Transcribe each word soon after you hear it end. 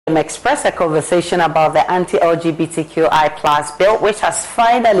expressed a conversation about the anti-LGBTQI plus bill, which has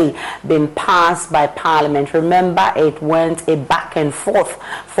finally been passed by Parliament. Remember, it went a back and forth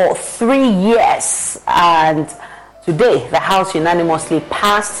for 3 years, and today the House unanimously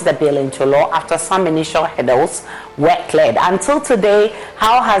passed the bill into law after some initial hurdles were cleared. Until today,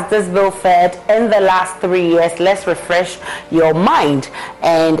 how has this bill fared in the last 3 years? Let's refresh your mind.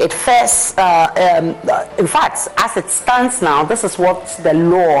 And it first, in fact, as it stands now, this is what the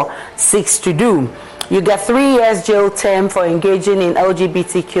law seeks to do. You get 3 years jail term for engaging in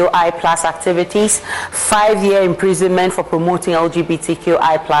LGBTQI plus activities, 5-year imprisonment for promoting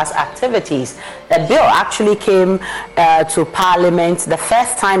LGBTQI plus activities. The bill actually came to Parliament. The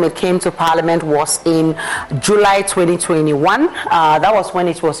first time it came to Parliament was in July 2021. That was when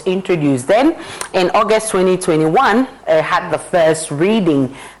it was introduced. Then in August 2021, it had the first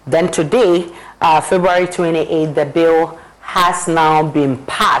reading. Then today, February 28, the bill has now been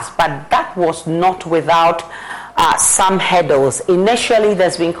passed, but that was not without some hurdles. Initially,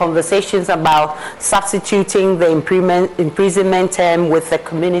 there's been conversations about substituting the imprisonment term with the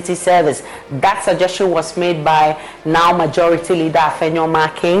community service. That suggestion was made by now Majority Leader Afenyo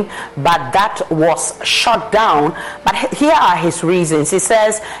Makin, but that was shut down. But here are his reasons. He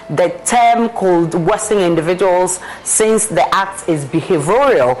says the term could worsen individuals since the act is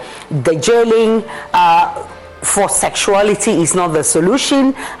behavioral. The jailing for sexuality is not the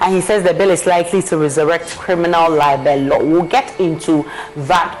solution, and he says the bill is likely to resurrect criminal libel law. We'll get into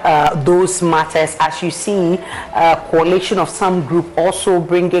that, those matters, as you see a coalition of some group also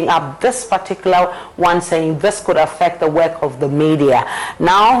bringing up this particular one, saying this could affect the work of the media.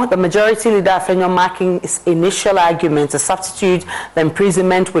 Now, the Majority Leader Afenyo Makin's initial argument to substitute the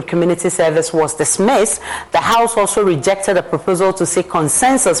imprisonment with community service was dismissed. The House also rejected a proposal to seek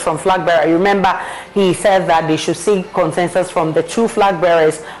consensus from flag bearer. You remember, he said that they should seek consensus from the two flag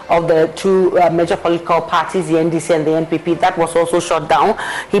bearers of the two major political parties, the NDC and the NPP. That was also shut down.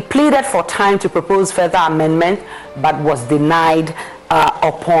 He pleaded for time to propose further amendment, but was denied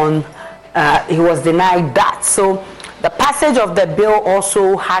he was denied that. So the passage of the bill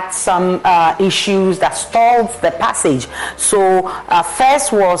also had some issues that stalled the passage. So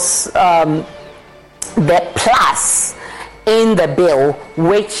first was the plus in the bill,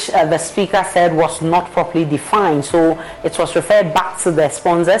 which the speaker said was not properly defined. So it was referred back to the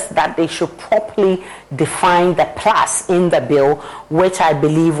sponsors that they should properly define the plus in the bill, which I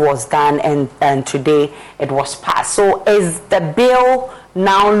believe was done, and today it was passed. So is the bill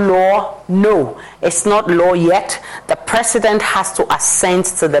now law? No, it's not law yet. The president has to assent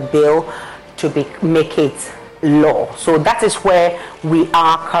to the bill to make it law. So that is where we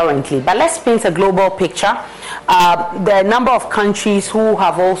are currently. But let's paint a global picture. There are a number of countries who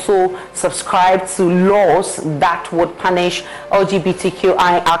have also subscribed to laws that would punish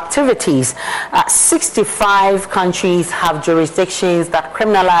LGBTQI activities. 65 countries have jurisdictions that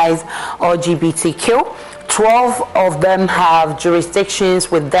criminalize LGBTQ. 12 of them have jurisdictions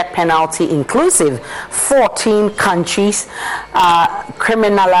with death penalty inclusive. 14 countries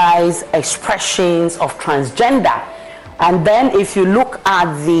criminalize expressions of transgender. And then if you look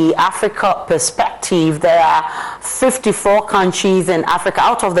at the Africa perspective, there are 54 countries in Africa.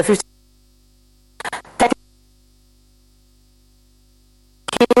 Out of the 50, 30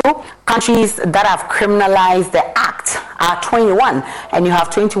 countries that have criminalized the act are 21, and you have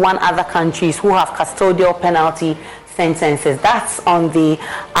 21 other countries who have custodial penalty sentences. That's on the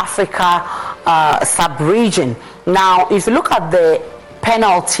Africa sub-region. Now, if you look at the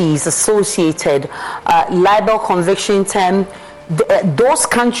penalties associated, libel conviction term, those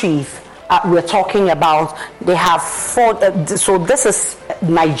countries we're talking about, they have so this is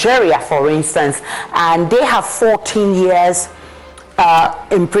Nigeria, for instance, and they have 14 years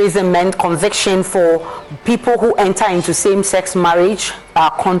imprisonment conviction for people who enter into same-sex marriage,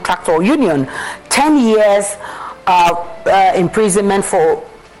 contract or union. 10 years imprisonment for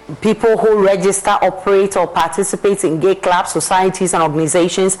people who register, operate or participate in gay clubs, societies and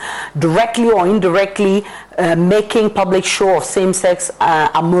organizations, directly or indirectly making public show of same-sex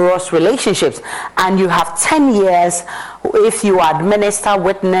amorous relationships. And you have 10 years if you administer,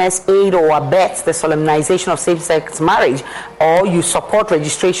 witness, aid or abet the solemnization of same-sex marriage, or you support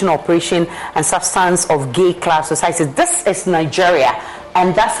registration, operation and substance of gay club societies. This is Nigeria.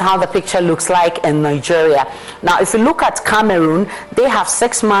 And that's how the picture looks like in Nigeria. Now, if you look at Cameroon, they have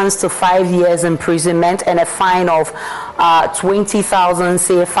 6 months to 5 years imprisonment and a fine of 20,000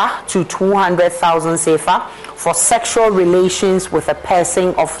 CFA to 200,000 CFA for sexual relations with a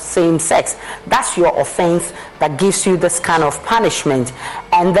person of same sex. That's your offense that gives you this kind of punishment.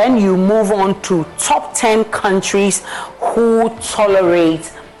 And then you move on to top 10 countries who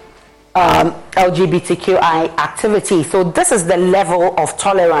tolerate LGBTQI activity. So this is the level of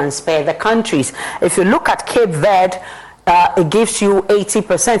tolerance per the countries. If you look at Cape Verde, it gives you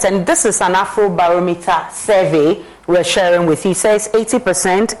 80%, and this is an Afrobarometer survey we're sharing with you. It says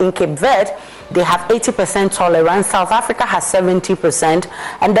 80% in Cape Verde, they have 80% tolerance. South Africa has 70%,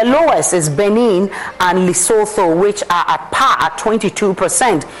 and the lowest is Benin and Lesotho, which are at par at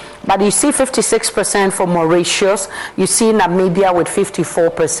 22%. But you see 56% for Mauritius, you see Namibia with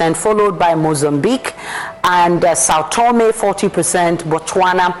 54%, followed by Mozambique and Sao Tome 40%,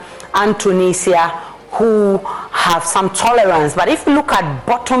 Botswana and Tunisia, who have some tolerance. But if you look at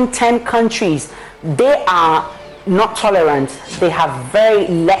bottom 10 countries, they are not tolerant. They have very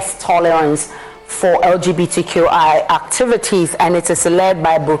less tolerance for LGBTQI activities, and it is led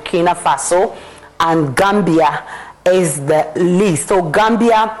by Burkina Faso, and Gambia is the least. So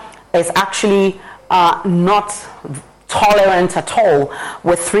Gambia is actually not tolerant at all,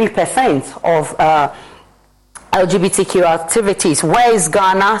 with 3% of LGBTQ activities. Where is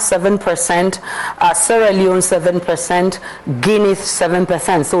Ghana? 7%, Sierra Leone 7%, Guinea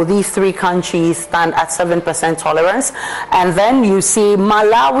 7%. So these three countries stand at 7% tolerance. And then you see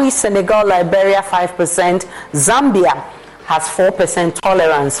Malawi, Senegal, Liberia 5%, Zambia has 4%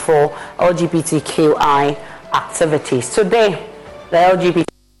 tolerance for LGBTQI activities. Today, the LGBT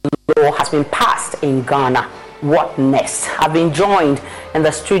law has been passed in Ghana. What next? I've been joined in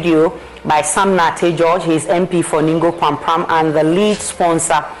the studio by Sam Nate George. He's MP for Ningo Pampam and the lead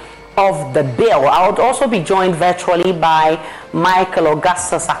sponsor of the bill. I would also be joined virtually by Michael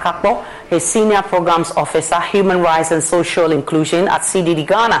Augustus Akakpo, his Senior Programs Officer, Human Rights and Social Inclusion at CDD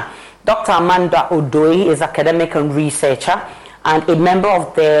Ghana. Dr. Amanda Odoi is academic and researcher and a member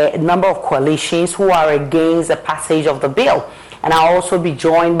of the number of coalitions who are against the passage of the bill. And I'll also be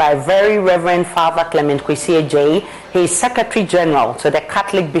joined by Very Reverend Father Clement Kwesi J. He is Secretary General to the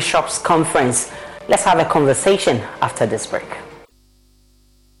Catholic Bishops' Conference. Let's have a conversation after this break.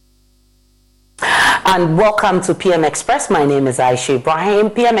 And welcome to PM Express. My name is Aisha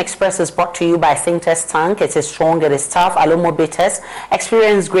Ibrahim. PM Express is brought to you by Think Tank. It is strong, it is tough. Alomo Bitters.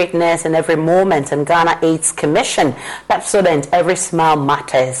 Experience greatness in every moment. And Ghana AIDS Commission. Pepsodent, every smile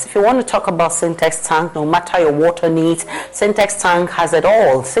matters. If you want to talk about Syntex Tank, no matter your water needs, Syntex Tank has it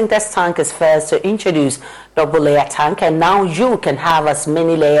all. Syntex Tank is first to introduce double layer tank, and now you can have as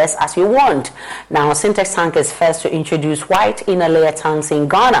many layers as you want. Now Syntex Tank is first to introduce white inner layer tanks in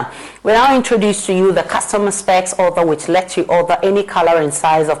Ghana. We now introduce to you the customer specs order, which lets you order any color and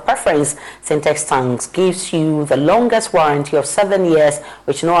size of preference. Syntex Tanks gives you the longest warranty of 7 years,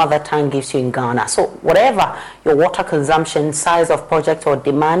 which no other tank gives you in Ghana. So whatever your water consumption, size of project or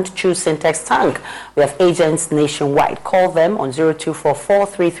demand, choose Syntex Tank. We have agents nationwide. Call them on 0244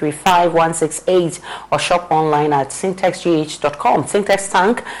 335 168 or shop online at syntexgh.com. Syntex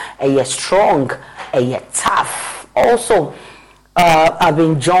Tank, a strong, a tough. Also, I've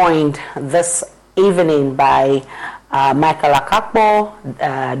been joined this evening by Michael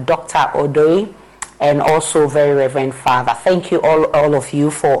Akakpo, Dr. Odoi, and also Very Reverend Father. Thank you all of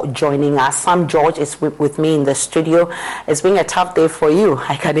you for joining us. Sam George is with me in the studio. It's been a tough day for you,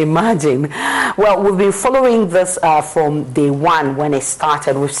 I can imagine. Well, we've been following this from day one when it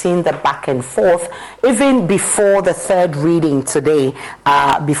started. We've seen the back and forth, even before the third reading today,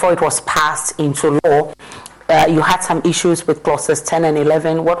 before it was passed into law. You had some issues with clauses 10 and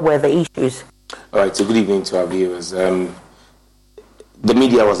 11. What were the issues? All right, so good evening to our viewers. The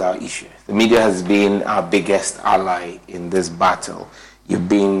media was our issue. The media has been our biggest ally in this battle. You've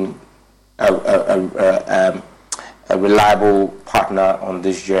been a reliable partner on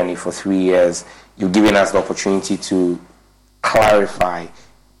this journey for 3 years. You've given us the opportunity to clarify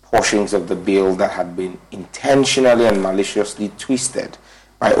portions of the bill that had been intentionally and maliciously twisted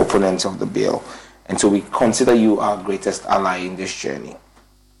by opponents of the bill. And so we consider you our greatest ally in this journey.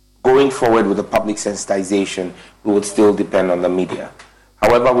 Going forward with the public sensitization, we would still depend on the media.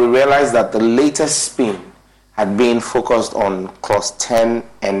 However, we realized that the latest spin had been focused on clause 10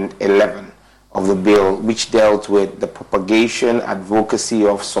 and 11 of the bill, which dealt with the propagation, advocacy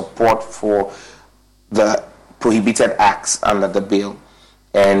of support for the prohibited acts under the bill.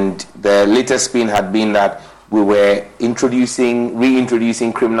 And the latest spin had been that we were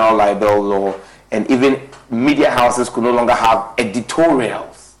reintroducing criminal libel law, and even media houses could no longer have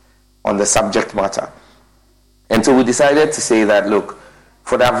editorials on the subject matter. And so we decided to say that, look,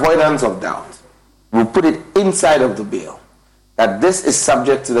 for the avoidance of doubt, we'll put it inside of the bill that this is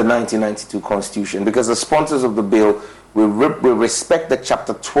subject to the 1992 Constitution, because the sponsors of the bill will respect the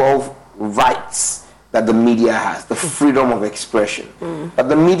Chapter 12 rights that the media has, the freedom of expression. But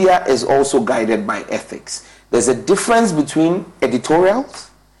the media is also guided by ethics. There's a difference between editorials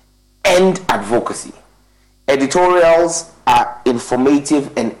and advocacy. Editorials are informative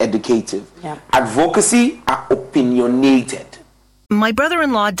and educative. Yeah. Advocacy are opinionated. My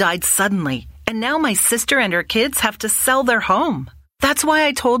brother-in-law died suddenly, and now my sister and her kids have to sell their home. That's why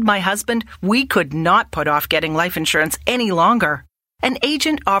I told my husband we could not put off getting life insurance any longer. An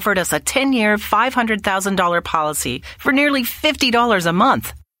agent offered us a 10-year, $500,000 policy for nearly $50 a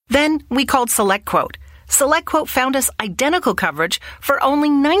month. Then we called SelectQuote. SelectQuote found us identical coverage for only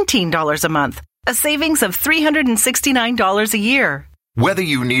 $19 a month, a savings of $369 a year. Whether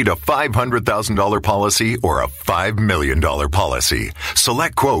you need a $500,000 policy or a $5 million policy,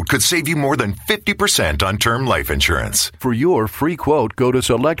 SelectQuote could save you more than 50% on term life insurance. For your free quote, go to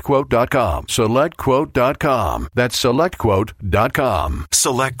SelectQuote.com. SelectQuote.com. That's SelectQuote.com.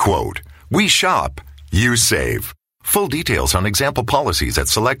 SelectQuote. We shop. You save. Full details on example policies at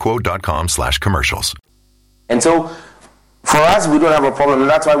SelectQuote.com/commercials. And so, for us, we don't have a problem. And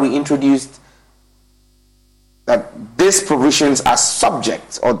that's why we introduced that these provisions are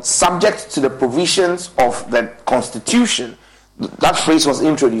subject to the provisions of the Constitution. That phrase was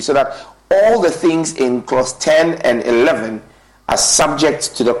introduced so that all the things in clause 10 and 11 are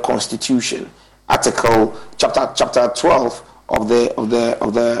subject to the Constitution. Article chapter 12 of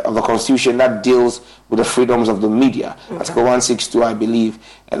the Constitution that deals with the freedoms of the media. Okay. Article 162, I believe,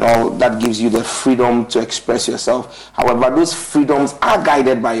 and all that gives you the freedom to express yourself. However, those freedoms are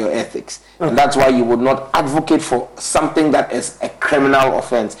guided by your ethics. Okay. And that's why you would not advocate for something that is a criminal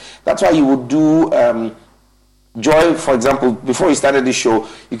offense. That's why you would do, Joy, for example, before you started the show,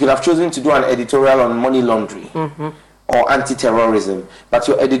 you could have chosen to do an editorial on money laundering. Mm-hmm. Or anti-terrorism, but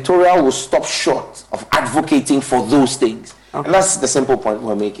your editorial will stop short of advocating for those things. Okay. And that's the simple point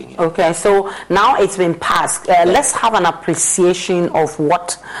we're making here. Okay, so now it's been passed. Let's have an appreciation of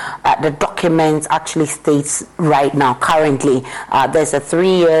what the document actually states right now, currently. There's a 3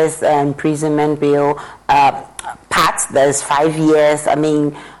 years imprisonment bill. Passed, there's 5 years. I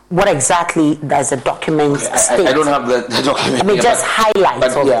mean, what exactly does the document state? I don't have the document. I mean, just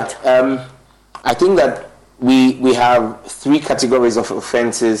highlights of it. I think that we have 3 categories of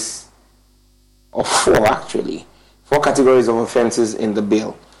offenses, or 4 actually. 4 categories of offenses in the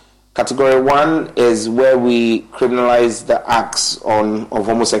bill. Category 1 is where we criminalize the acts of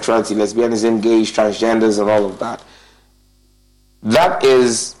homosexuality, lesbianism, gays, transgenders, and all of that. That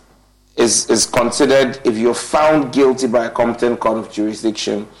is considered, if you're found guilty by a competent court of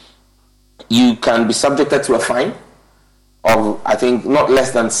jurisdiction, you can be subjected to a fine of, I think, not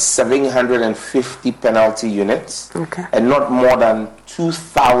less than 750 penalty units, okay, and not more than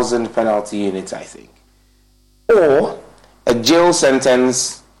 2,000 penalty units, I think. Or a jail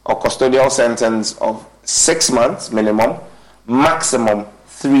sentence or custodial sentence of 6 months minimum, maximum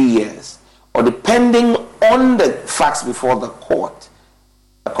 3 years, or depending on the facts before the court,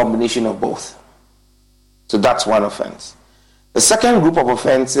 a combination of both. So that's one offense. The second group of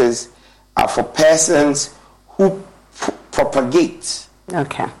offenses are for persons who propagate,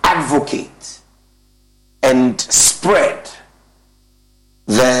 okay, advocate, and spread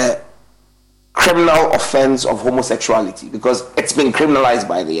the criminal offense of homosexuality, because it's been criminalized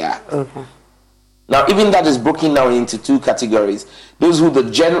by the act. Okay. Now, even that is broken down into 2 categories: those who do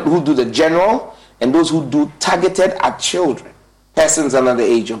the general, and those who do targeted at children, persons under the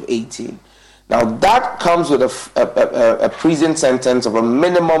age of 18. Now, that comes with a prison sentence of a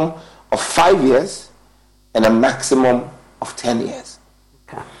minimum of 5 years and a maximum of 10 years.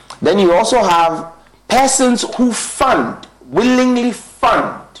 Okay. Then you also have persons who willingly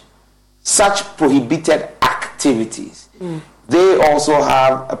fund such prohibited activities. They also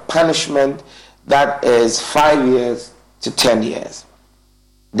have a punishment that is 5 years to 10 years.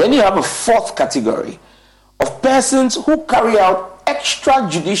 Then you have a 4th category of persons who carry out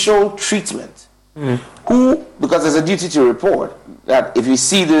extrajudicial treatment, who, because there's a duty to report, that if you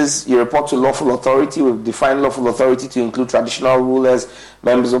see this, you report to lawful authority. We've defined lawful authority to include traditional rulers,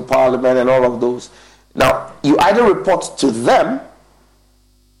 members of parliament, and all of those. Now, you either report to them,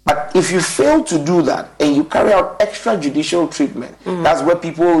 but if you fail to do that and you carry out extrajudicial treatment, that's where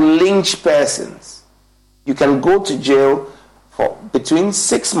people lynch persons. You can go to jail for between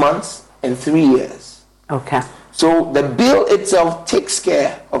 6 months and 3 years. Okay. So the bill itself takes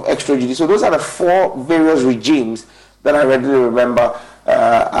care of extrajudicial. So those are the 4 various regimes that I readily remember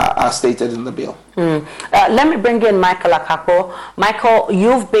are stated in the bill. Let me bring in Michael Akapo. Michael,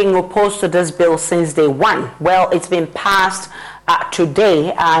 you've been opposed to this bill since day one. Well, it's been passed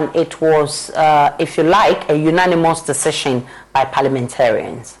today, and it was, if you like, a unanimous decision by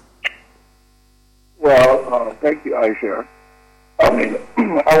parliamentarians. Well, thank you, Aisha. I mean,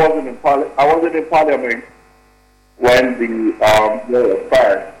 I wasn't in Parliament when the bill was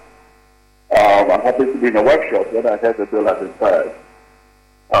passed, I happened to be in a workshop when I heard the bill had been passed.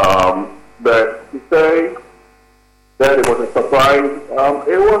 But to say that it was a surprise,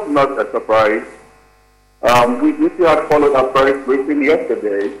 it was not a surprise. We still had followed our first briefing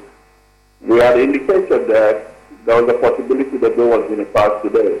yesterday. We had indication that there was a possibility the bill was going to pass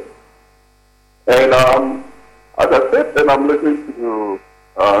today. And as I said, and I'm listening to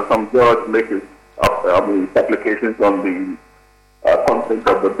some judge make his applications on the content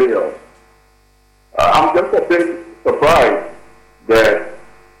of the bill. I'm just a bit surprised that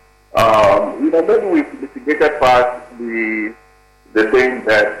maybe we've mitigated past the thing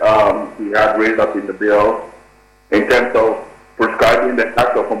that we had raised up in the bill in terms of prescribing the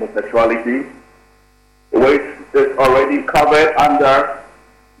act of homosexuality, which is already covered under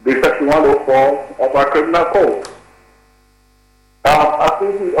the Section 104 of our criminal code. I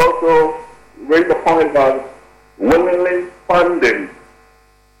think we also raised the point about willingly funding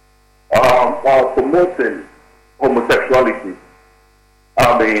or promoting homosexuality.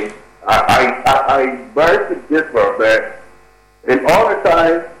 I beg to differ that in all the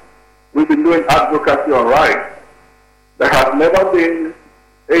time we've been doing advocacy on rights, there has never been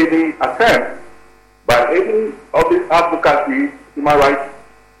any attempt by any of these advocacy human rights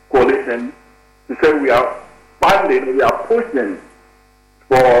coalitions to say we are funding, we are pushing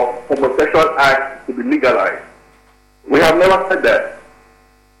for homosexual acts to be legalized. We have never said that.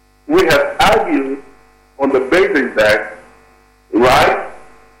 We have argued on the basis that rights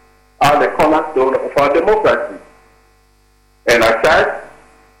are the cornerstone of our democracy. And as such,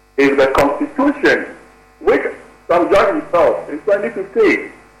 if the Constitution, which some judge himself in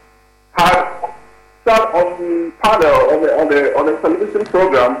 2015 had sat on the panel on the television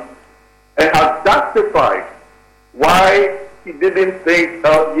program and has justified why he didn't think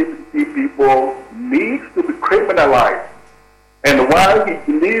LGBT people need to be criminalized, and why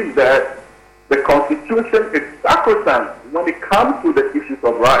he believes that the Constitution is sacrosanct when it comes to the issues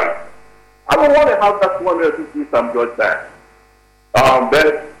of rights. I don't want to have that 250 some judge that.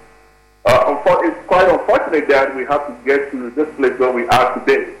 But it's quite unfortunate that we have to get to this place where we are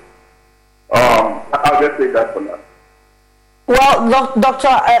today. I'll just say that for now. Well, Dr.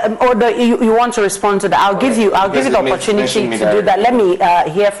 Odo, you want to respond to that? I'll give you the opportunity to do that. Let me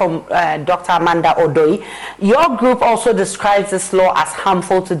hear from Dr. Amanda Odoi. Your group also describes this law as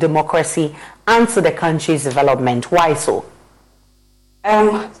harmful to democracy and to the country's development. Why so?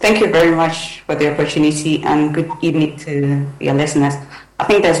 Thank you very much for the opportunity, and good evening to your listeners. I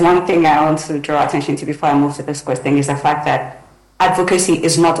think there's one thing I want to draw attention to before I move to this question, is the fact that advocacy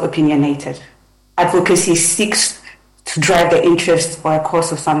is not opinionated. Advocacy seeks to drive the interest or a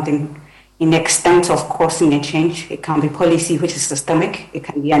cause of something in the extent of causing a change. It can be policy, which is systemic. It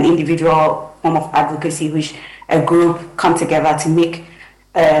can be an individual form of advocacy, which a group come together to make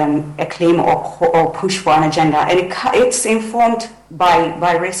a claim or push for an agenda. And it's informed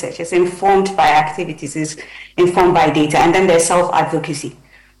by research. It's informed by activities. It's informed by data. And then there's self-advocacy.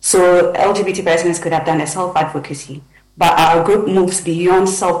 So LGBT persons could have done a self-advocacy. But our group moves beyond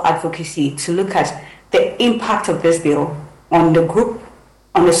self-advocacy to look at the impact of this bill on the group,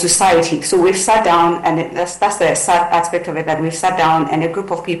 on the society. So we've sat down, and that's the sad aspect of it, that we've sat down and a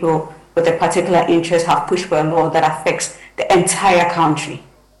group of people with a particular interest have pushed for a law that affects the entire country.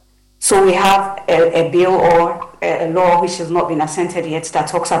 So we have a bill or a law which has not been assented yet that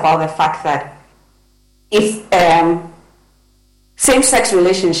talks about the fact that if same-sex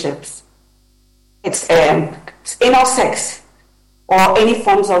relationships, it's anal sex, or any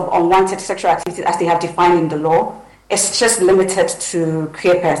forms of unwanted sexual activity as they have defined in the law, it's just limited to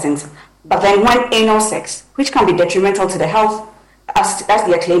queer persons. But then when anal sex, which can be detrimental to the health, as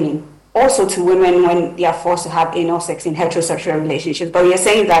they are claiming, also to women when they are forced to have anal sex in heterosexual relationships. But we are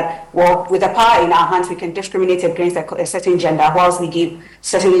saying that, well, with the power in our hands, we can discriminate against a certain gender whilst we give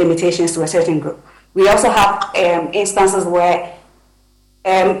certain limitations to a certain group. We also have instances where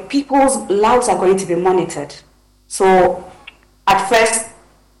people's lives are going to be monitored. So at first,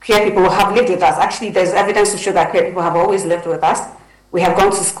 queer people have lived with us. Actually, there's evidence to show that queer people have always lived with us. We have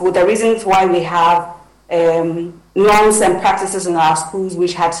gone to school. The reasons why we have norms and practices in our schools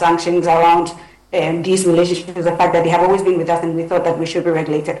which had sanctions around these relationships is the fact that they have always been with us, and we thought that we should be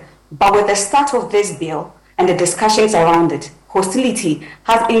regulated. But with the start of this bill and the discussions around it, hostility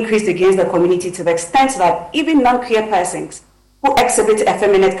has increased against the community to the extent that even non-queer persons who exhibit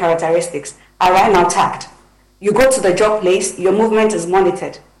effeminate characteristics are right now tagged. You go to the job place, your movement is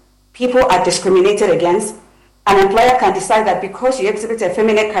monitored. People are discriminated against. An employer can decide that because you exhibit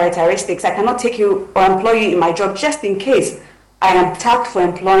effeminate characteristics, I cannot take you or employ you in my job just in case I am tagged for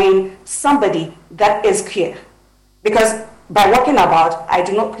employing somebody that is queer. Because by walking about, I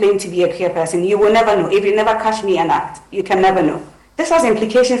do not claim to be a queer person. You will never know. If you never catch me and act, you can never know. This has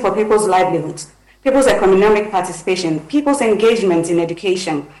implications for people's livelihoods, people's economic participation, people's engagement in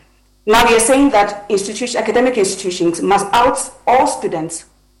education. Now you're saying that academic institutions must out all students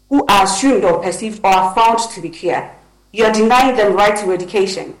who are assumed or perceived or are found to be queer. You're denying them right to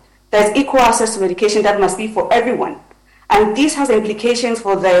education. There's equal access to education that must be for everyone. And this has implications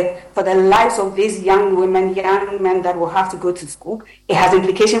for the lives of these young women, young men that will have to go to school. It has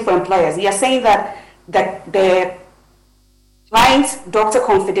implications for employers. You're saying that the client-doctor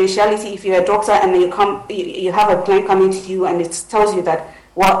confidentiality, if you're a doctor and you have a client coming to you and it tells you that,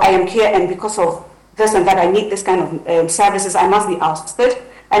 well, I am here and because of this and that, I need this kind of services, I must be ousted.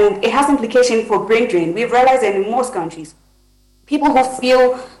 And it has implications for brain drain. We've realized that in most countries, people who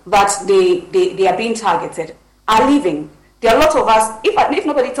feel that they are being targeted are leaving. There are a lot of us, if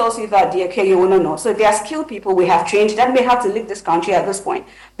nobody tells you that they are okay, you will not know. So there are skilled people we have trained that may have to leave this country at this point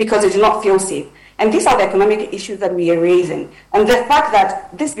because they do not feel safe. And these are the economic issues that we are raising. And the fact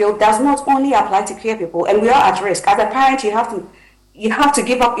that this bill does not only apply to queer people, and we are at risk. As a parent, you have to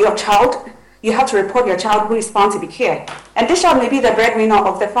give up your child. You have to report your child who is found to be queer. And this child may be the breadwinner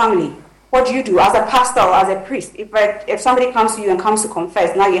of the family. What do you do as a pastor or as a priest? If somebody comes to you and comes to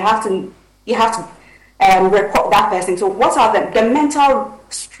confess, now you have to report that person. So what are the mental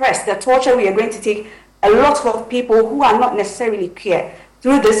stress, the torture we are going to take a lot of people who are not necessarily queer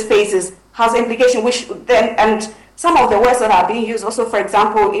through these phases has implication, and some of the words that are being used also, for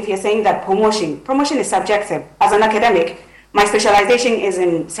example, if you're saying that promotion is subjective. As an academic, my specialization is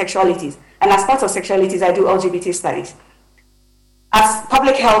in sexualities, and as part of sexualities, I do LGBT studies. As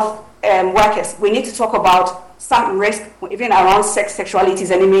public health workers, we need to talk about some risk, even around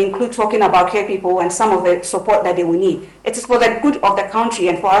sexualities, and it may include talking about queer people and some of the support that they will need. It is for the good of the country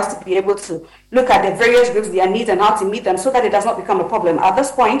and for us to be able to look at the various groups, their needs, and how to meet them so that it does not become a problem. At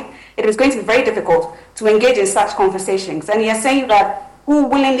this point, it is going to be very difficult to engage in such conversations. And you're saying that who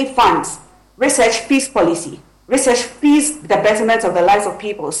willingly funds research peace policy? Research feeds the betterment of the lives of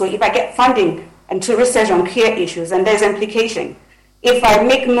people. So if I get funding and to research on queer issues, and there's implication. If I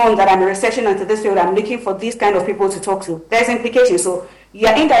make known that I'm a researcher into this field, I'm looking for these kind of people to talk to, there's implication. So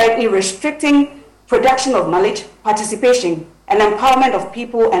you're indirectly restricting production of knowledge, participation, and empowerment of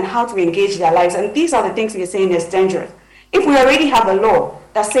people and how to engage their lives. And these are the things we're saying is dangerous. If we already have a law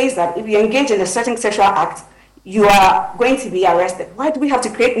that says that if you engage in a certain sexual act, you are going to be arrested, why do we have to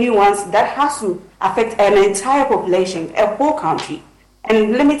create new ones that has to affect an entire population, a whole country,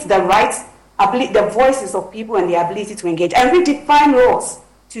 and limit the rights, the voices of people and their ability to engage, and redefine laws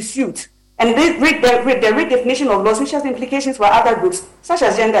to suit, and the redefinition of laws, which has implications for other groups, such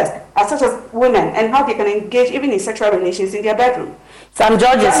as genders, such as women, and how they can engage even in sexual relations in their bedroom. Sam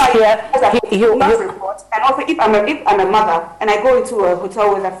George is here. And also, if I'm a mother and I go into a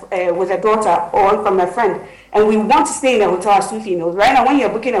hotel with a daughter or from a friend, and we want to stay in a hotel as two females, right now when you're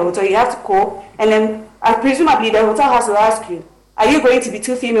booking a hotel, you have to call, and then presumably the hotel has to ask you, are you going to be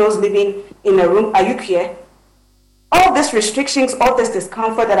two females living in a room? Are you queer? All these restrictions, all this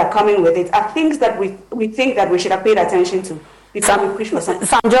discomfort that are coming with it are things that we think that we should have paid attention to. Sam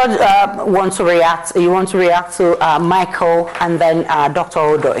George wants to react. You want to react to Michael and then Dr.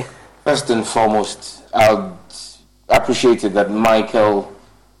 Odoi. First and foremost, I appreciated that Michael,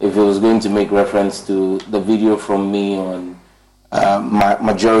 if he was going to make reference to the video from me on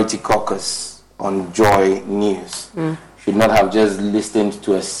Majority Caucus on Joy News, should not have just listened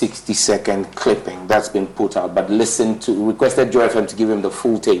to a 60-second clipping that's been put out, but requested Joy FM to give him the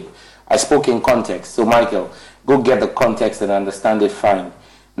full tape. I spoke in context, so Michael, go get the context and understand it fine.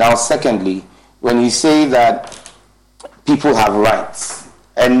 Now, secondly, when you say that people have rights,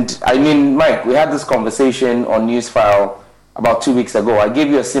 and I mean, Mike, we had this conversation on Newsfile about 2 weeks ago. I gave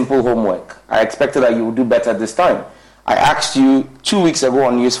you a simple homework. I expected that you would do better this time. I asked you 2 weeks ago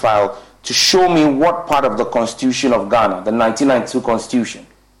on Newsfile to show me what part of the Constitution of Ghana, the 1992 Constitution,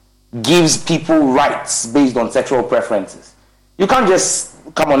 gives people rights based on sexual preferences. You can't just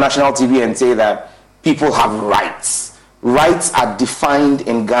come on national TV and say that people have rights. Rights are defined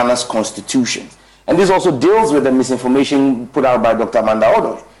in Ghana's Constitution. And this also deals with the misinformation put out by Dr. Amanda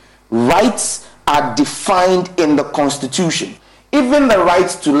Odoi. Rights are defined in the Constitution. Even the right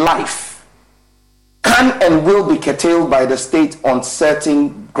to life can and will be curtailed by the state on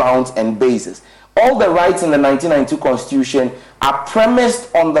certain grounds and basis. All the rights in the 1992 Constitution are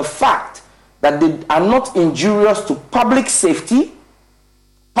premised on the fact that they are not injurious to public safety,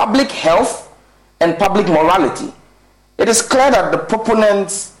 public health, and public morality. It is clear that the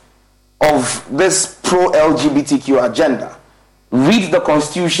proponents of this pro-LGBTQ agenda read the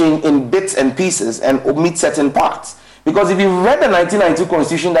Constitution in bits and pieces and omit certain parts. Because if you read the 1992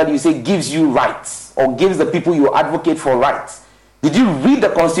 Constitution that you say gives you rights or gives the people you advocate for rights, did you read the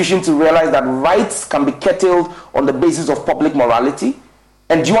Constitution to realize that rights can be curtailed on the basis of public morality?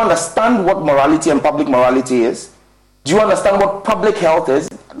 And do you understand what morality and public morality is? Do you understand what public health is?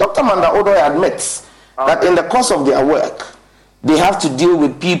 Dr. Manda Odoy admits that in the course of their work, they have to deal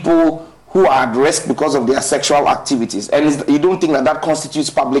with people who are at risk because of their sexual activities. And you don't think that that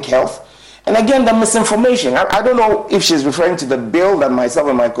constitutes public health? And again, the misinformation. I don't know if she's referring to the bill that myself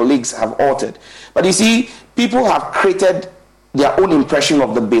and my colleagues have authored. But you see, people have created their own impression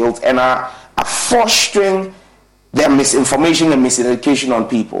of the bills and are fostering their misinformation and miseducation on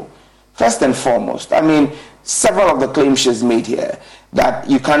people. First and foremost, I mean, several of the claims she's made here that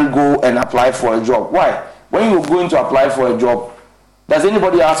you can't go and apply for a job. Why? When you're going to apply for a job, does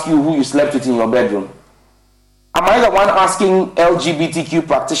anybody ask you who you slept with in your bedroom? Am I the one asking LGBTQ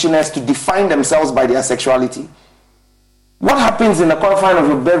practitioners to define themselves by their sexuality? What happens in the confine of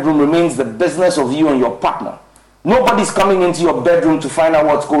your bedroom remains the business of you and your partner. Nobody's coming into your bedroom to find out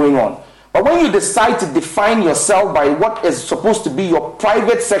what's going on. But when you decide to define yourself by what is supposed to be your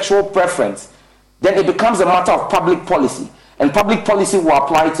private sexual preference, then it becomes a matter of public policy, and public policy will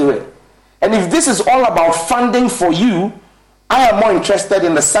apply to it. And if this is all about funding for you, I am more interested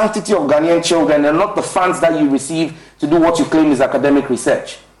in the sanctity of Ghanaian children and not the funds that you receive to do what you claim is academic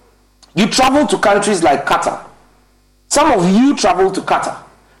research. You travel to countries like Qatar. Some of you travel to Qatar.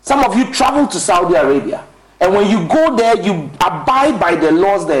 Some of you travel to Saudi Arabia. And when you go there, you abide by the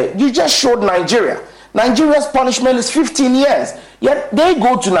laws there. You just showed Nigeria. Nigeria's punishment is 15 years. Yet they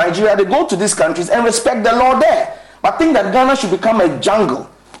go to Nigeria, they go to these countries and respect the law there. But think that Ghana should become a jungle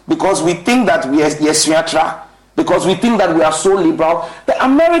because we think that we are Suatra, because we think that we are so liberal. The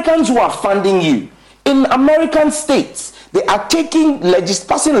Americans who are funding you, in American states, they are passing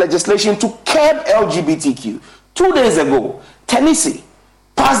legislation to curb LGBTQ. 2 days ago, Tennessee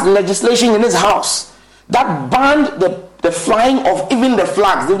passed legislation in his house that banned the flying of even the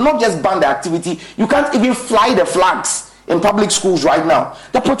flags. They've not just banned the activity. You can't even fly the flags in public schools right now.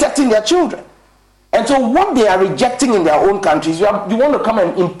 They're protecting their children. And so what they are rejecting in their own countries, you want to come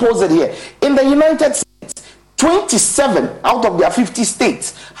and impose it here. In the United States, 27 out of their 50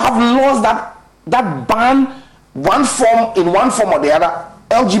 states have laws that ban one form or the other,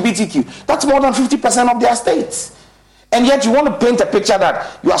 LGBTQ. That's more than 50% of their states. And yet you want to paint a picture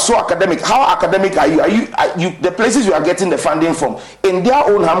that you are so academic. How academic are you? Are you the places you are getting the funding from? In their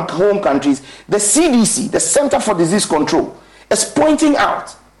own home countries, the CDC, the Center for Disease Control, is pointing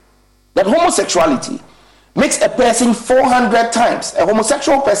out that homosexuality makes a person 400 times. A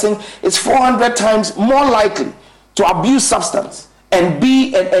homosexual person is 400 times more likely to abuse substance and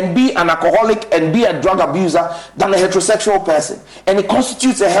be an alcoholic and be a drug abuser than a heterosexual person. And it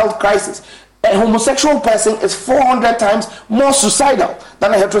constitutes a health crisis. A homosexual person is 400 times more suicidal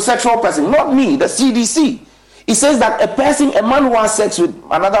than a heterosexual person. Not me, the CDC. It says that a man who has sex with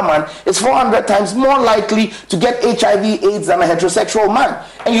another man is 400 times more likely to get HIV/AIDS than a heterosexual man.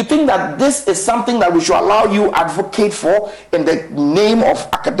 And you think that this is something that we should allow you advocate for in the name of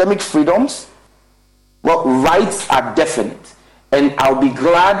academic freedoms? Well, rights are definite. And I'll be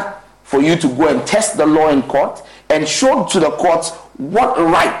glad for you to go and test the law in court and show to the courts what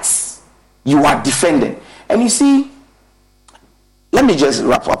rights you are defending. And you see, let me just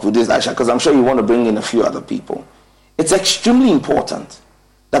wrap up with this, Aisha, because I'm sure you want to bring in a few other people. It's extremely important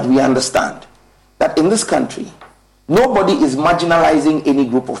that we understand that in this country, nobody is marginalizing any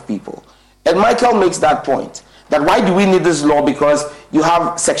group of people. And Michael makes that point, that why do we need this law? Because you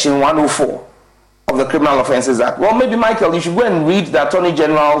have Section 104 of the Criminal Offences Act. Well, maybe, Michael, you should go and read the Attorney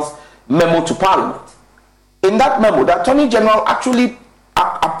General's memo to Parliament. In that memo, the Attorney General actually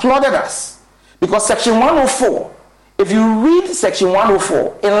applauded us because Section 104, if you read Section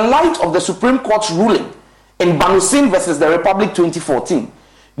 104 in light of the Supreme Court's ruling in Banusin versus the Republic 2014,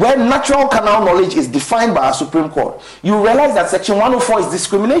 where natural canal knowledge is defined by our Supreme Court, you realize that Section 104 is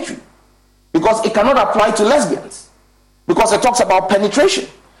discriminatory because it cannot apply to lesbians because it talks about penetration,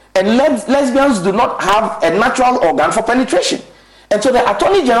 and lesbians do not have a natural organ for penetration. And so the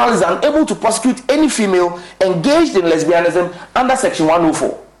Attorney General is unable to prosecute any female engaged in lesbianism under Section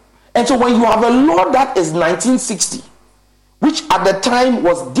 104. And so when you have a law that is 1960, which at the time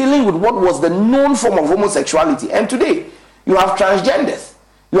was dealing with what was the known form of homosexuality, and today you have transgenders,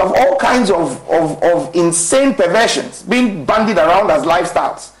 you have all kinds of insane perversions being bandied around as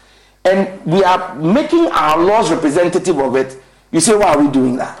lifestyles, and we are making our laws representative of it. You say, why are we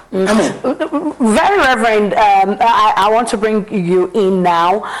doing that? Amen. Very Reverend, I want to bring you in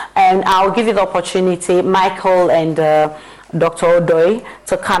now, and I'll give you the opportunity, Michael and Dr. Odoi,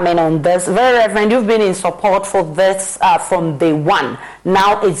 to come in on this. Very Reverend, you've been in support for this from day one.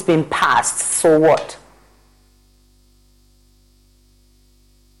 Now it's been passed. So what?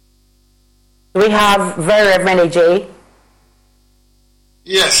 Do we have Very Reverend AJ?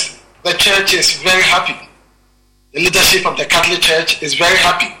 Yes, the church is very happy. The leadership of the Catholic Church is very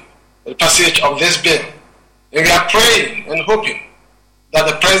happy with the passage of this bill. And we are praying and hoping that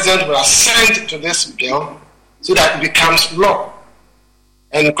the President will assent to this bill so that it becomes law.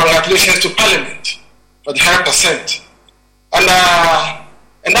 And congratulations to Parliament for the 100%. And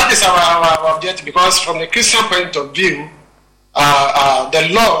that is our objective, because from the Christian point of view,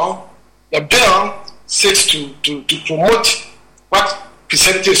 the bill seeks to promote what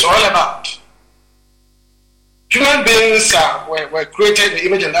Christianity is all about. Human beings were created in the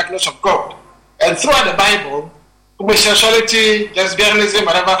image and likeness of God. And throughout the Bible, homosexuality, lesbianism,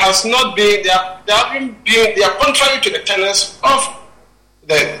 whatever, has not been, they are contrary to the tenets of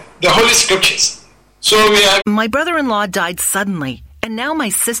the Holy Scriptures. So My brother-in-law died suddenly, and now my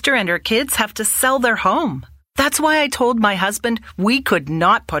sister and her kids have to sell their home. That's why I told my husband we could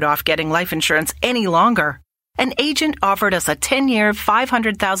not put off getting life insurance any longer. An agent offered us a 10-year,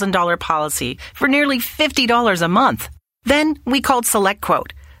 $500,000 policy for nearly $50 a month. Then we called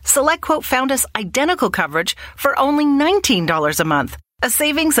SelectQuote. SelectQuote found us identical coverage for only $19 a month, a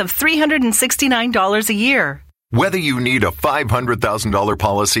savings of $369 a year. Whether you need a $500,000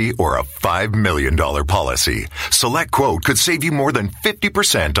 policy or a $5 million policy, SelectQuote could save you more than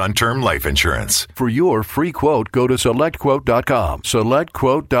 50% on term life insurance. For your free quote, go to SelectQuote.com.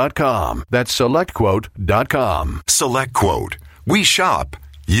 SelectQuote.com. That's SelectQuote.com. SelectQuote. We shop,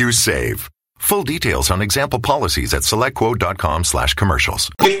 you save. Full details on example policies at SelectQuote.com/commercials.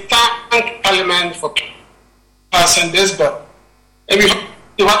 we thank Parliament for passing this bill. And we hope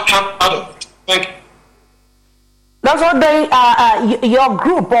what comes out of it. Thank you. Dr. Odoi, your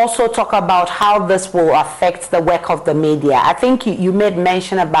group also talk about how this will affect the work of the media. I think you made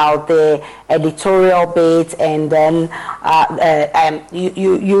mention about the editorial bit, and then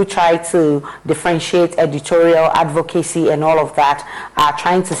you try to differentiate editorial advocacy and all of that,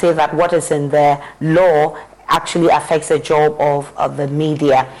 trying to say that what is in the law actually affects the job of the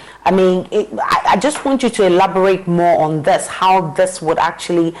media. I mean, I just want you to elaborate more on this, how this would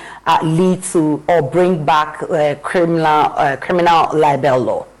actually lead to or bring back criminal libel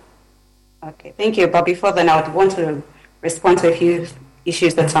law. Okay, thank you. But before then, I would want to respond to a few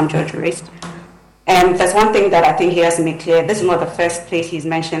issues that Sam George raised. And there's one thing that I think he has to make clear. This is not the first place he's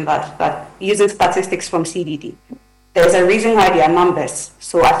mentioned that using statistics from CDD. There's a reason why they are numbers.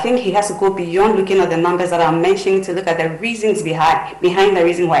 So I think he has to go beyond looking at the numbers that I'm mentioning to look at the reasons behind the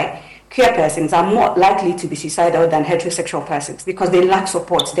reason why queer persons are more likely to be suicidal than heterosexual persons, because they lack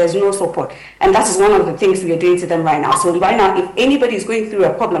support. There's no support. And that is one of the things we are doing to them right now. So right now, if anybody is going through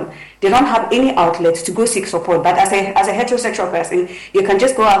a problem, they don't have any outlet to go seek support. But as a heterosexual person, you can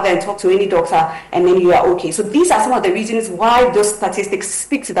just go out there and talk to any doctor, and then you are okay. So these are some of the reasons why those statistics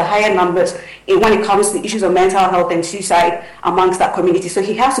speak to the higher numbers when it comes to issues of mental health and suicide amongst that community. So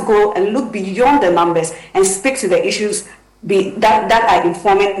he has to go and look beyond the numbers and speak to the issues that are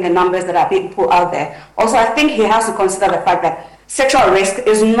informing the numbers that are being put out there. Also, I think he has to consider the fact that sexual risk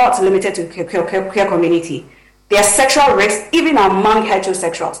is not limited to queer community. There's sexual risk even among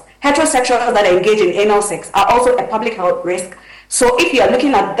heterosexuals. Heterosexuals that engage in anal sex are also a public health risk. So if you are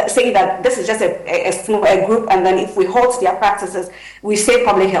looking at saying that this is just a group, and then if we halt their practices, we save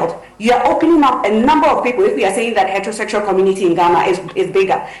public health, you are opening up a number of people. If we are saying that heterosexual community in Ghana is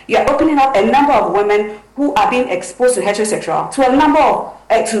bigger, you are opening up a number of women who are being exposed to heterosexual, to a number of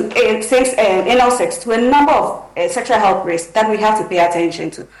anal sex, to a number of sexual health risks that we have to pay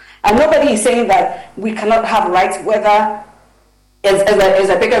attention to. And nobody is saying that we cannot have rights, whether as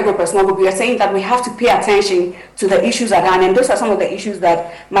a bigger group or small group. We are saying that we have to pay attention to the issues at hand, and those are some of the issues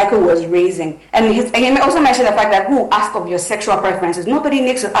that Michael was raising. And he also mentioned the fact that who asked of your sexual preferences? Nobody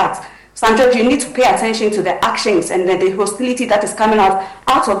needs to ask. Sanjay, you need to pay attention to the actions and the hostility that is coming out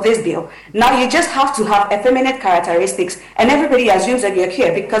of this bill. Now you just have to have effeminate characteristics, and everybody assumes that you're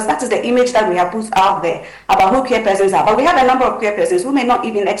queer because that is the image that we have put out there about who queer persons are. But we have a number of queer persons who may not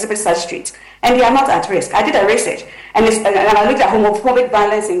even exhibit such traits, and they are not at risk. I did a research, and I looked at homophobic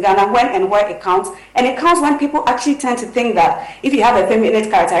violence in Ghana, when and where it counts, and it counts when people actually tend to think that if you have effeminate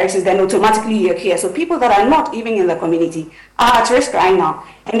characteristics, then automatically you're queer. So people that are not even in the community are at risk right now,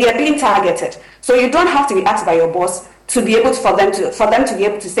 and they are being targeted. So you don't have to be asked by your boss to be able for them to be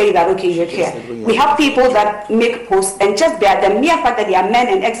able to say that, okay, you're here. We have people that make posts, and just the mere fact that they are men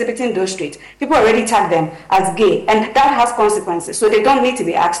and exhibiting those traits, people already tag them as gay, and that has consequences. So they don't need to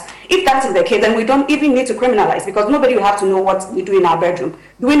be asked. If that is the case, then we don't even need to criminalize, because nobody will have to know what we do in our bedroom.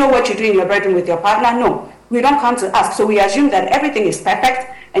 Do we know what you do in your bedroom with your partner? No. We don't come to ask. So we assume that everything is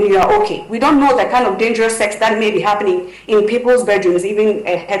perfect and you are okay. We don't know the kind of dangerous sex that may be happening in people's bedrooms, even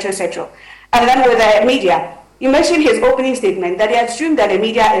heterosexual. And then with the media, you mentioned his opening statement that he assumed that the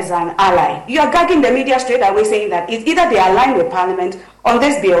media is an ally. You are gagging the media straight away, saying that it's either they align with Parliament on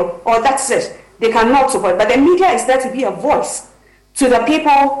this bill or that's it. They cannot support. But the media is there to be a voice to the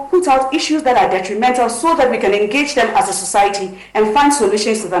people, put out issues that are detrimental so that we can engage them as a society and find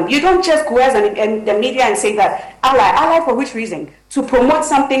solutions to them. You don't just coerce and the media and say that ally for which reason? To promote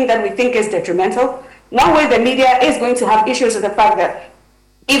something that we think is detrimental. One way the media is going to have issues with the fact that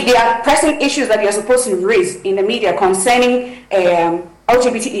if there are pressing issues that you're supposed to raise in the media concerning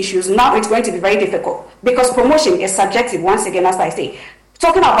LGBT issues, now it's going to be very difficult because promotion is subjective, once again, as I say.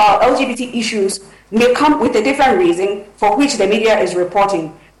 Talking about LGBT issues may come with a different reason for which the media is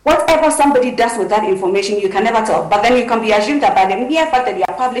reporting. Whatever somebody does with that information, you can never tell. But then you can be assumed that by the mere fact that they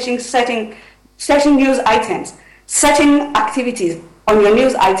are publishing certain news items, certain activities on your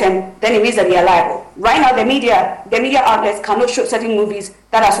news item, then it means that they are liable. Right now, the media outlets cannot show certain movies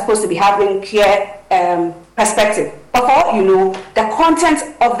that are supposed to be having clear perspective. But for all you know, the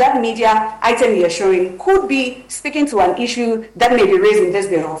content of that media item you're showing could be speaking to an issue that may be raised in this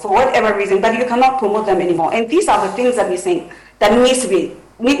bill for whatever reason, but you cannot promote them anymore. And these are the things that we're saying that needs to be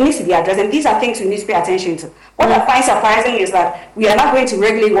addressed, and these are things we need to pay attention to. What I find surprising is that we are not going to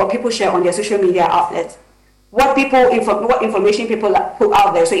regulate what people share on their social media outlets, what information people put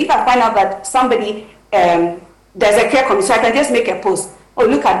out there. So if I find out that somebody, there's a care committee, so I can just make a post, oh,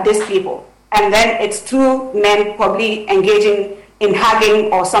 look at these people. And then it's two men probably engaging in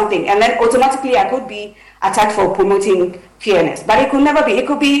hugging or something. And then automatically I could be attacked for promoting queerness. But it could never be. It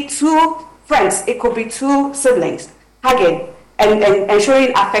could be two friends. It could be two siblings hugging and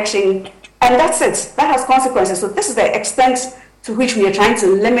showing affection. And that's it. That has consequences. So this is the extent to which we are trying to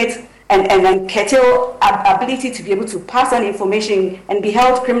limit and curtail our ability to be able to pass on information and be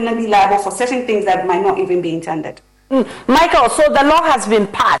held criminally liable for certain things that might not even be intended. Michael, so the law has been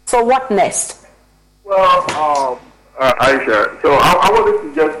passed. So what next? Well, Aisha, so I wanted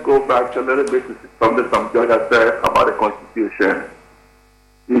to just go back a little bit to something some judge has said about the Constitution.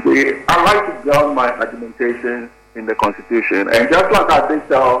 You see, I like to ground my argumentation in the Constitution. And just like I did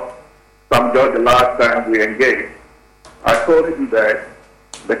tell some judge the last time we engaged, I told him that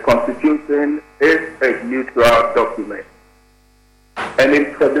the Constitution is a neutral document. And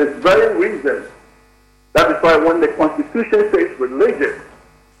it's for this very reason. That is why when the Constitution says religion,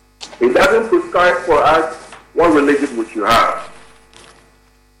 it doesn't prescribe for us what religion would you have.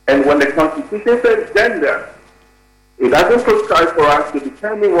 And when the Constitution says gender, it doesn't prescribe for us to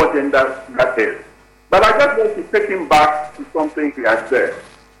determine what gender that is. But I just want to take him back to something he has said.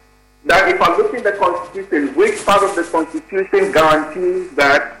 That if I look in the Constitution, which part of the Constitution guarantees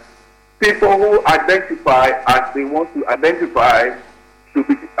that people who identify as they want to identify should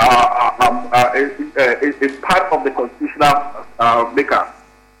be is part of the constitutional makeup.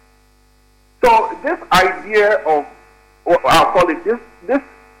 So this idea of, or I'll call it this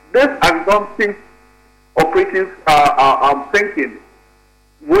assumptive operative thinking,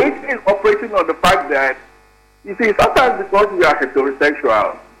 which is operating on the fact that, you see, sometimes because we are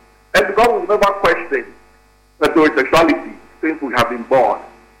heterosexual, and because we've never questioned heterosexuality since we have been born,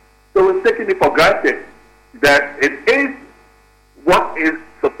 so we're taking it for granted that it is what is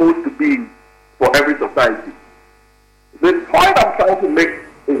supposed to be for every society. The point I'm trying to make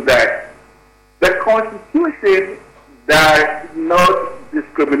is that the Constitution does not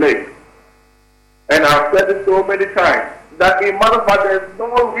discriminate. And I've said it so many times, that in matter of fact, there's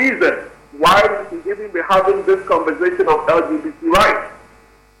no reason why we should even be having this conversation of LGBT rights.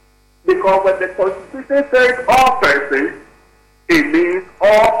 Because when the Constitution says all persons, it means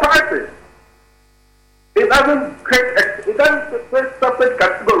all persons. It doesn't create separate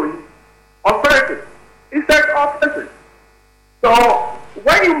categories of persons. It says all persons. So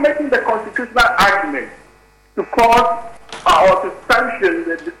when you're making the constitutional argument to cause or to sanction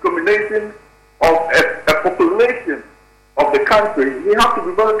the discrimination of a population of the country, we have to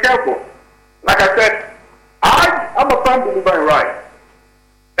be very careful. Like I said, I'm a firm believer in rights.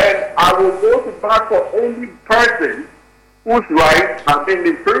 And I will go to bat for any person whose rights are being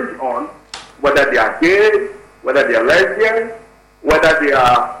infringed on, whether they are gay, whether they are lesbian, whether they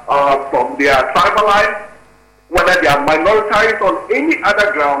are from their tribal life, whether they are minorities on any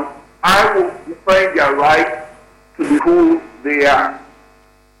other ground. I will defend their right to be who they are.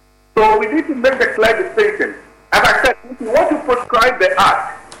 So we need to make the clear distinction. As I said, if you want to prescribe the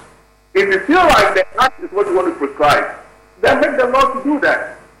act, if you feel like the act is what you want to prescribe, then make the law to do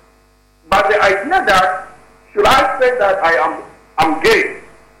that. But the idea that, should I say that I'm gay?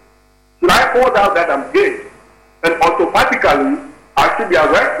 Should I hold out that I'm gay? And automatically, I should be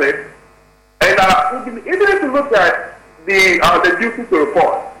arrested. And even if you look at the duty to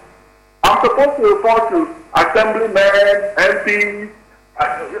report, I'm supposed to report to assemblymen, MPs.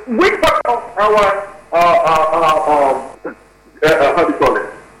 Which part of our how do you call it?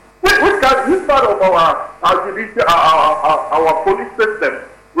 Which part of our judicial, our police system,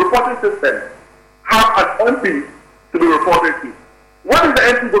 reporting system, have an MP to be reported to? What is the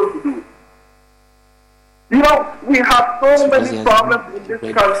MP going to do? You know, we have so many problems in this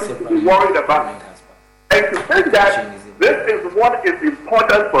country to be worried about. And to think that this is what is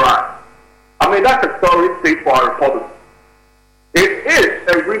important for us, I mean, that's a sorry state for our republic. It is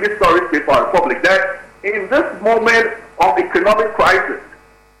a really sorry state for our republic that in this moment of economic crisis,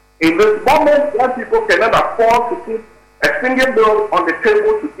 in this moment when people cannot afford to keep a single meal on the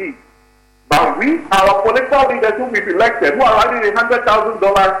table to eat, but we, our political leaders who we've elected, who are running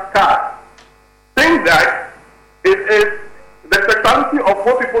 $100,000 car, think that it is the sexuality of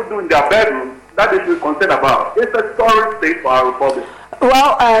what people do in their bedroom that they should be concerned about. It's a sorry state for our republic.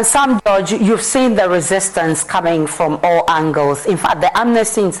 Well, Sam George, you've seen the resistance coming from all angles. In fact, the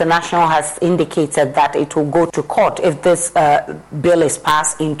Amnesty International has indicated that it will go to court if this bill is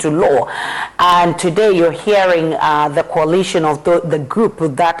passed into law. And today you're hearing the coalition of the group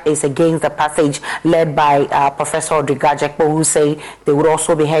that is against the passage, led by Professor Odrigajekpo, who say they would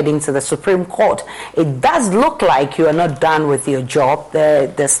also be heading to the Supreme Court. It does look like you are not done with your job.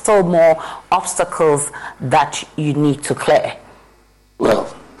 There's still more obstacles that you need to clear. Well,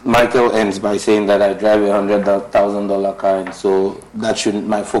 Michael ends by saying that I drive a $100,000 car, and so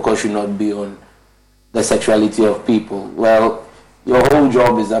my focus should not be on the sexuality of people. Well, your whole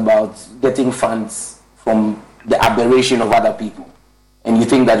job is about getting funds from the aberration of other people, and you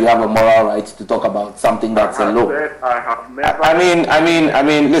think that you have a moral right to talk about something that's a law. I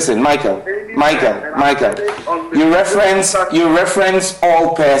mean, listen, Michael, you reference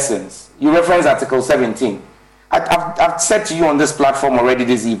all persons. You reference Article 17. I've said to you on this platform already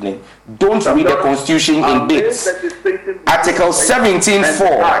this evening, don't read the Constitution in bits. Article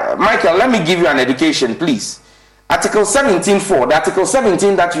 17.4. Michael, let me give you an education, please. Article 17.4, the Article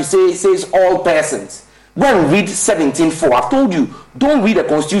 17 that you say says all persons. Go and read 17.4. I've told you, don't read the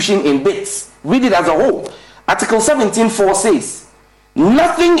Constitution in bits. Read it as a whole. Article 17.4 says,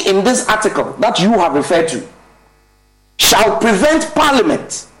 nothing in this article that you have referred to shall prevent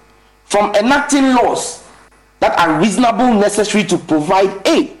Parliament from enacting laws that are reasonable, necessary to provide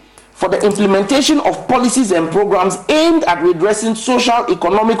A, for the implementation of policies and programs aimed at redressing social,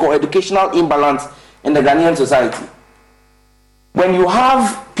 economic, or educational imbalance in the Ghanaian society. When you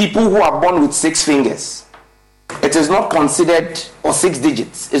have people who are born with 6 fingers, it is not considered, or 6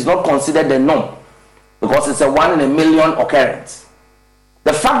 digits, it's not considered the norm, because it's a 1 in a million occurrence.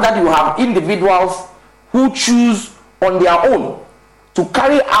 The fact that you have individuals who choose on their own to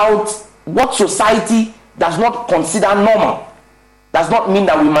carry out what society does not consider normal does not mean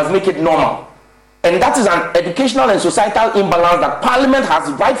that we must make it normal. And that is an educational and societal imbalance that Parliament has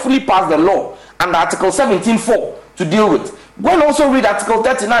rightfully passed the law under Article 17.4 to deal with. Go and also read Article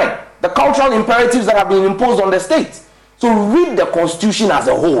 39, the cultural imperatives that have been imposed on the state. So read the Constitution as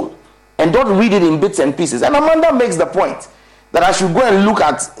a whole and don't read it in bits and pieces. And Amanda makes the point that I should go and look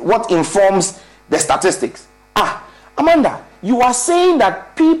at what informs the statistics. Amanda, you are saying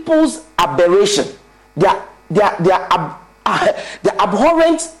that people's aberration, their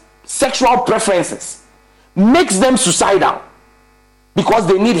abhorrent sexual preferences makes them suicidal because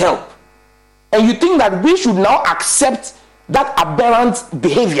they need help. And you think that we should now accept that aberrant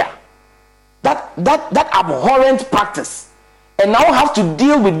behavior, that abhorrent practice, and now have to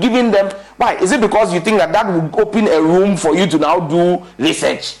deal with giving them. Why? Is it because you think that would open a room for you to now do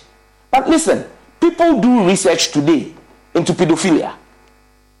research? But listen, people do research today into pedophilia.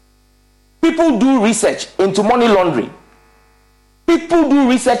 People do research into money laundering. People do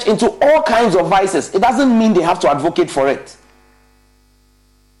research into all kinds of vices. It doesn't mean they have to advocate for it.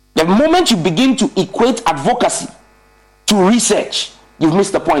 The moment you begin to equate advocacy to research, you've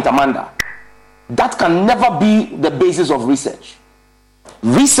missed the point, Amanda. That can never be the basis of research.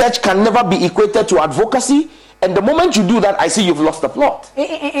 Research can never be equated to advocacy, and the moment you do that, I see you've lost the plot.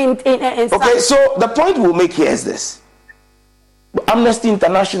 Okay, so the point we'll make here is this. Amnesty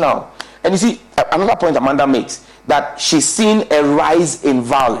International. And you see, another point Amanda makes, that she's seen a rise in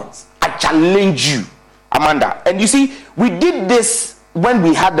violence. I challenge you. Amanda. And you see, we did this when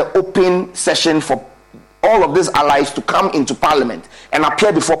we had the open session for all of these allies to come into Parliament and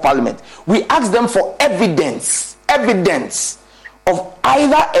appear before Parliament. We asked them for evidence of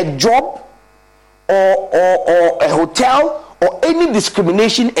either a job or a hotel or any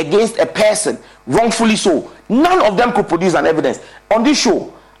discrimination against a person, wrongfully so. None of them could produce an evidence. On this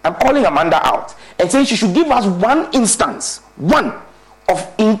show, I'm calling Amanda out and saying she should give us one instance, of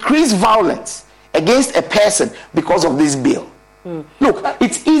increased violence against a person because of this bill. Look,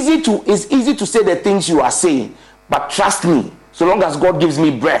 it's easy to say the things you are saying, but trust me, so long as God gives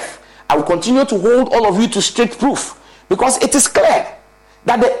me breath, I will continue to hold all of you to strict proof, because it is clear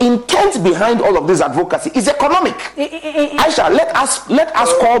that the intent behind all of this advocacy is economic. Aisha, let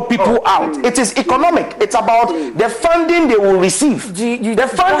us call people out. It is economic. It's about the funding they will receive. The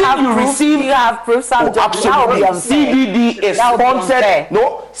funding you receive. Do you have proof? Absolutely. CDD is sponsored.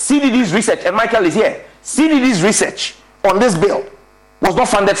 No, CDD's research, and Michael is here. CDD's research on this bill was not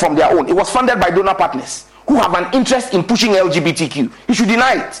funded from their own. It was funded by donor partners who have an interest in pushing LGBTQ. You should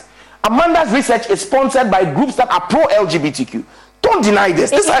deny it. Amanda's research is sponsored by groups that are pro-LGBTQ. Don't deny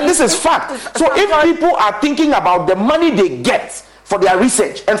this. This is fact. So if people are thinking about the money they get for their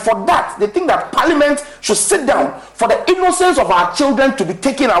research, and for that they think that Parliament should sit down for the innocence of our children to be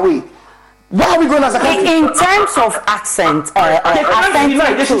taken away, where are we going as a country? In terms of accent,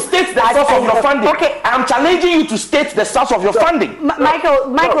 they should state the source of your funding. Okay, I'm challenging you to state the source of your funding.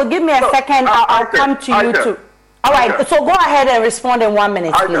 Michael, give me a second. I'll come to you too. All right, so go ahead and respond in 1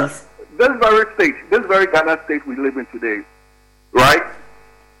 minute, please. This very Ghana state we live in today, right?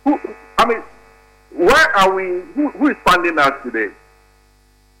 Where are we? Who is funding us today?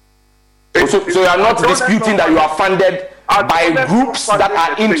 So you are not disputing that you are funded by groups that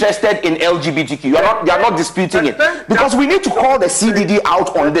are interested in LGBTQ. You are not disputing it, because we need to call the CDD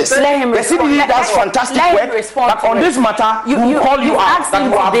out on this. The CDD does fantastic work, but on this matter, we will call you out. That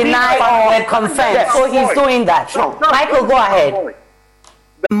you are deny or confirm. Yes. So he's doing that. Michael, go ahead.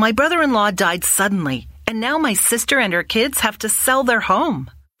 My brother-in-law died suddenly, and now my sister and her kids have to sell their home.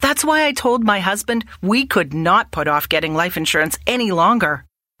 That's why I told my husband we could not put off getting life insurance any longer.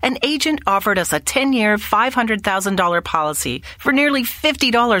 An agent offered us a 10-year, $500,000 policy for nearly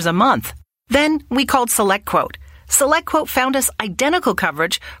 $50 a month. Then we called SelectQuote. SelectQuote found us identical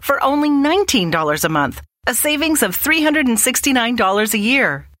coverage for only $19 a month, a savings of $369 a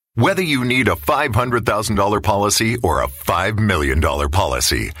year. Whether you need a $500,000 policy or a $5 million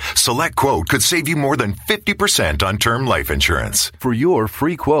policy, SelectQuote could save you more than 50% on term life insurance. For your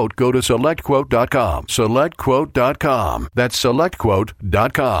free quote, go to SelectQuote.com. SelectQuote.com. That's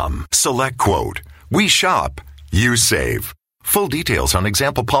SelectQuote.com. SelectQuote. We shop. You save. Full details on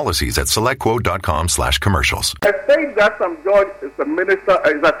example policies at SelectQuote.com/commercials. A state that some judge is a minister,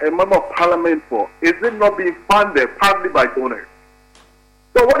 is a member of parliament for, is it not being funded partly by donors?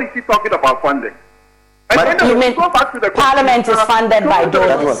 So what is he talking about funding? And you mean Parliament is funded by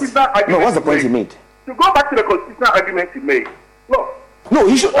donors? No, what's the point he made? To go back to the constitutional argument he made. No,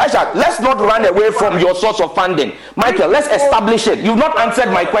 he should. Let's not run away from your source of funding. Michael, let's establish it. You've not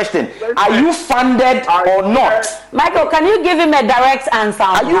answered my question. Are you funded or not? Michael, can you give him a direct answer?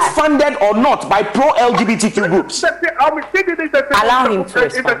 Are you funded or not by pro-LGBTQ groups? Allow him to respond.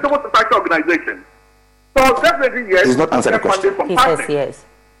 It's a civil society organization. So definitely yes. He's not answered the question. He says yes.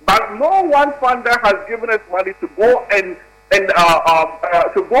 But no one funder has given us money to go and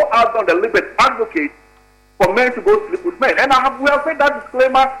to go out on the limb and advocate for men to go sleep with men. And we have said that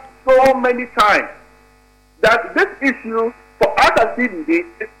disclaimer so many times, that this issue for us as CDD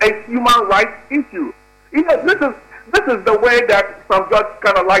is a human rights issue. You know, this is the way that some judges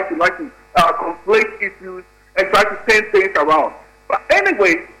kind of like to conflate issues and try to turn things around. But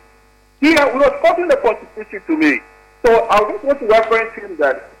anyway, he was quoting the Constitution to me. So I just want to reference him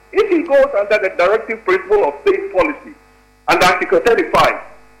that if he goes under the directive principle of state policy, under Article 35,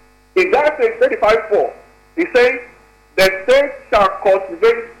 in that Article 35.4, he says, the state shall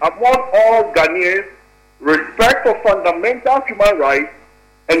cultivate among all Ghanaians respect for fundamental human rights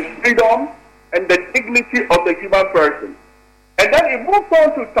and freedom and the dignity of the human person. And then he moves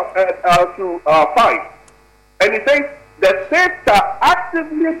on to 5. And he says, the state shall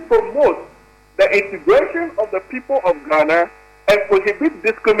actively promote the integration of the people of Ghana and prohibit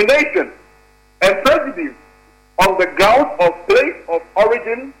discrimination and prejudice on the grounds of place of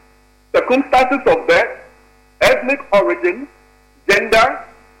origin, circumstances of birth, ethnic origin, gender,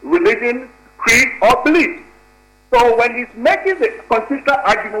 religion, creed, or belief. So when he's making the constitutional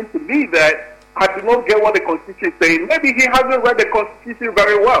argument to me that I do not get what the Constitution is saying, maybe he hasn't read the Constitution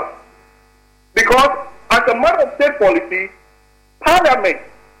very well. Because as a matter of state policy, Parliament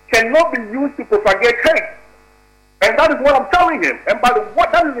cannot be used to propagate hate. And that is what I'm telling him. And that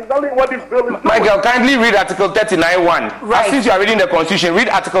is exactly what this bill is doing. Michael, kindly read Article 39.1. Right. Since you are reading the Constitution, read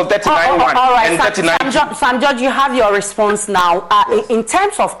Article 39.1 all right, and 39. Sam George, you have your response now. In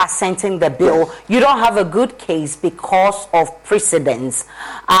terms of assenting the bill, you don't have a good case because of precedents.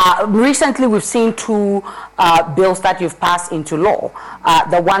 Recently, we've seen two bills that you've passed into law.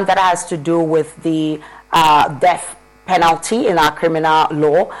 The one that has to do with the death penalty in our criminal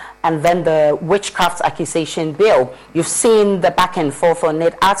law, and then the witchcraft accusation bill. You've seen the back and forth on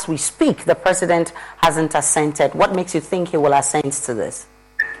it. As we speak, the president hasn't assented. What makes you think he will assent to this?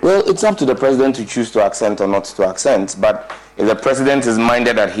 Well, it's up to the president to choose to accent or not to accent. But if the president is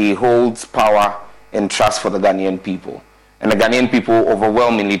minded that he holds power and trust for the Ghanaian people, and the Ghanaian people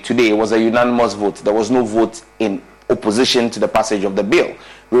overwhelmingly today, it was a unanimous vote. There was no vote in opposition to the passage of the bill.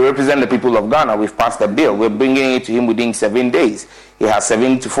 We represent the people of Ghana. We've passed the bill. We're bringing it to him within 7 days. He has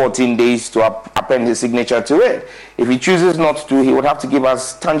 7 to 14 days to append his signature to it. If he chooses not to, he would have to give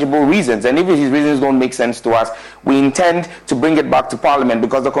us tangible reasons. And if his reasons don't make sense to us, we intend to bring it back to Parliament,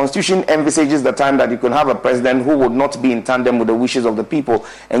 because the Constitution envisages the time that you can have a president who would not be in tandem with the wishes of the people,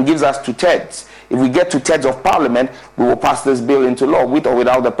 and gives us 2/3. If we get 2/3 of Parliament, we will pass this bill into law, with or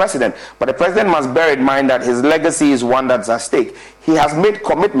without the president. But the president must bear in mind that his legacy is one that's at stake. He has made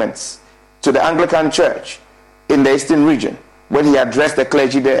commitments to the Anglican Church in the Eastern region when he addressed the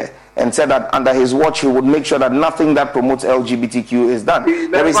clergy there and said that under his watch he would make sure that nothing that promotes LGBTQ is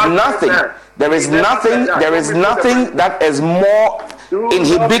done. There is nothing that is more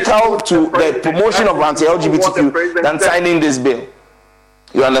inhibitor to the promotion of anti-LGBTQ than signing this bill.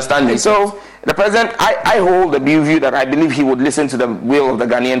 You understand me? So the president, I hold the view that I believe he would listen to the will of the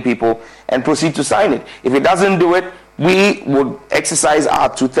Ghanaian people and proceed to sign it. If he doesn't do it, we would exercise our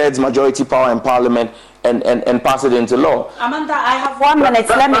 2/3 majority power in Parliament and pass it into law. Amanda, I have 1 minute.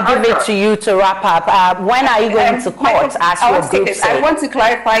 Let me give it to you to wrap up. When are you going to court? As your group said? I want to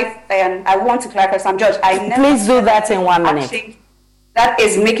clarify, Sam George. Please do that in 1 minute. That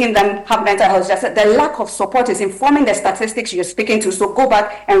is making them have mental health. Just the lack of support is informing the statistics you're speaking to. So go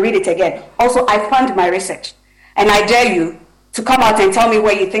back and read it again. Also, I fund my research, and I dare you to come out and tell me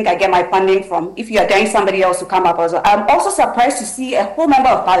where you think I get my funding from. If you are daring somebody else to come up also. I'm also surprised to see a whole member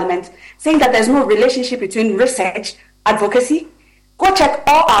of Parliament saying that there's no relationship between research, advocacy. Go check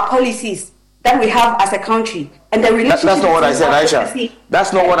all our policies that we have as a country. And the relationship. That's not what I said, Aisha.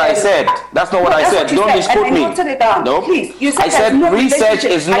 That's not what I said. That's not what I said. Don't misquote me. No, please. You said I said research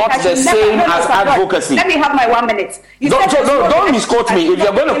is not the same as advocacy. Let me have my 1 minute. Don't misquote me. If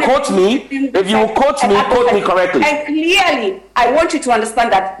you're going to quote me, if you quote me correctly. And clearly, I want you to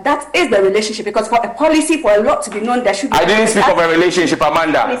understand that is the relationship, because for a policy, for a lot to be known, there should be. I didn't speak of a relationship,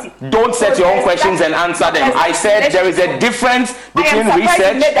 Amanda. Don't set your own questions and answer them. I said there is a difference between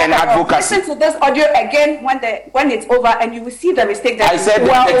research and advocacy. Listen to this audio again when it's over, and you will see the mistake that I said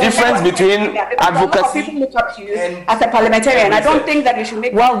the difference between advocacy. People look up to you as a parliamentarian. I don't think that you should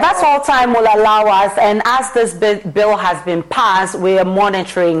make. Well, that's all time will allow us. And as this bill has been passed, we are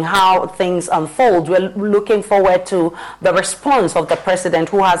monitoring how things unfold. We're looking forward to the response of the president,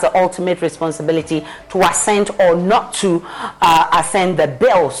 who has the ultimate responsibility to assent or not to assent the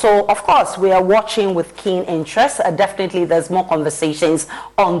bill. So, of course, we are watching with keen interest. Definitely, there's more conversations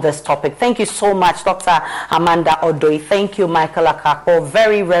on this topic. Thank you so much, Dr. Amanda Odoi. Thank you, Michael Akako.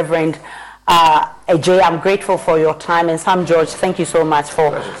 Very Reverend AJ, I'm grateful for your time. And Sam George, thank you so much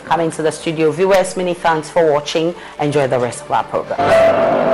for coming to the studio. Viewers, many thanks for watching. Enjoy the rest of our program.